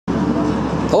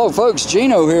Hello folks,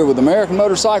 Gino here with American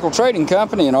Motorcycle Trading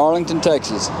Company in Arlington,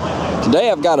 Texas.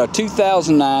 Today I've got a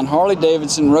 2009 Harley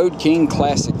Davidson Road King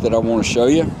Classic that I want to show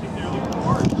you.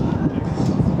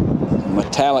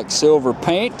 Metallic silver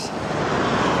paint,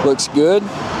 looks good.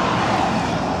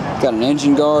 Got an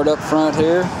engine guard up front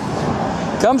here.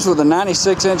 Comes with a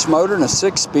 96-inch motor and a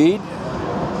 6-speed.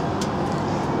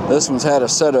 This one's had a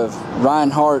set of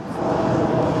Reinhardt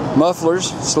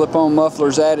mufflers, slip-on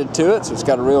mufflers added to it, so it's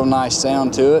got a real nice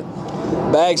sound to it.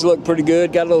 Bags look pretty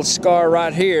good. Got a little scar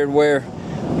right here where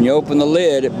when you open the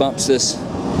lid it bumps this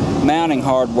mounting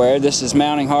hardware. This is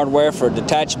mounting hardware for a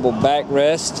detachable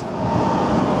backrest.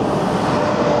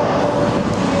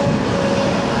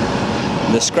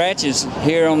 The scratches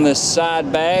here on this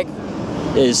side bag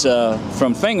is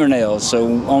from fingernails,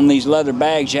 so on these leather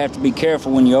bags you have to be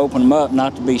careful when you open them up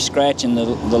not to be scratching the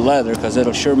leather, because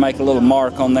it'll sure make a little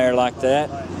mark on there like that.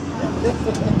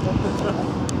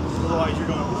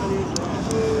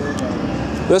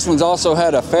 This one's also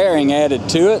had a fairing added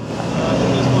to it.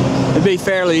 It'd be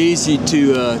fairly easy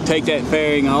to take that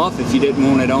fairing off if you didn't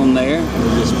want it on there.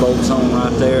 It just bolts on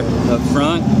right there up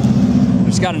front.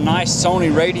 It's got a nice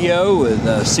Sony radio with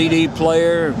a CD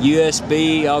player,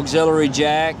 USB, auxiliary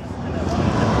jack,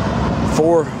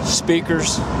 4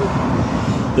 speakers.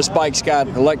 This bike's got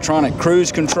electronic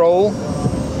cruise control,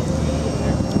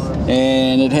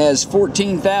 and it has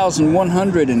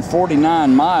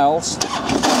 14,149 miles.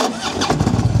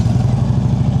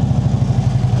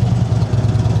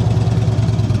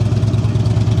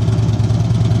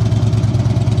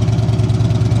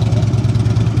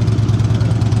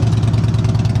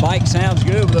 Bike sounds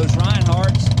good with those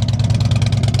Reinhardts.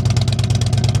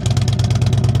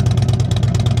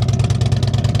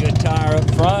 Good tire up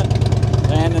front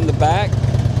and in the back.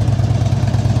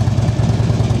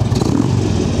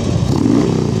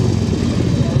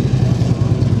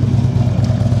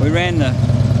 We ran the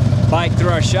bike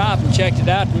through our shop and checked it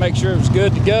out to make sure it was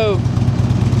good to go.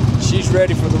 She's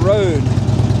ready for the road.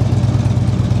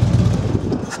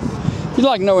 If you'd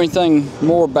like to know anything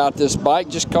more about this bike,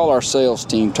 just call our sales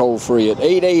team toll free at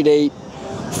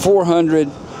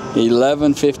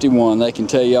 888-400-1151. They can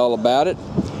tell you all about it.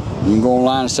 You can go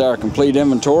online and see our complete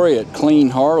inventory at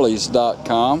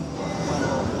cleanharleys.com.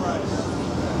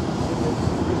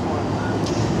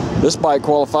 This bike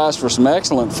qualifies for some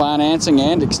excellent financing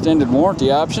and extended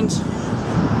warranty options.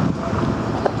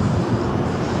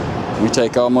 We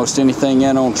take almost anything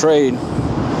in on trade.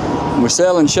 We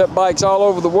sell and ship bikes all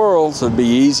over the world, so it'd be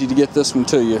easy to get this one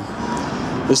to you.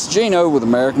 This is Gino with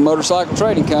American Motorcycle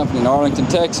Trading Company in Arlington,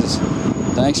 Texas.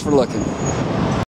 Thanks for looking.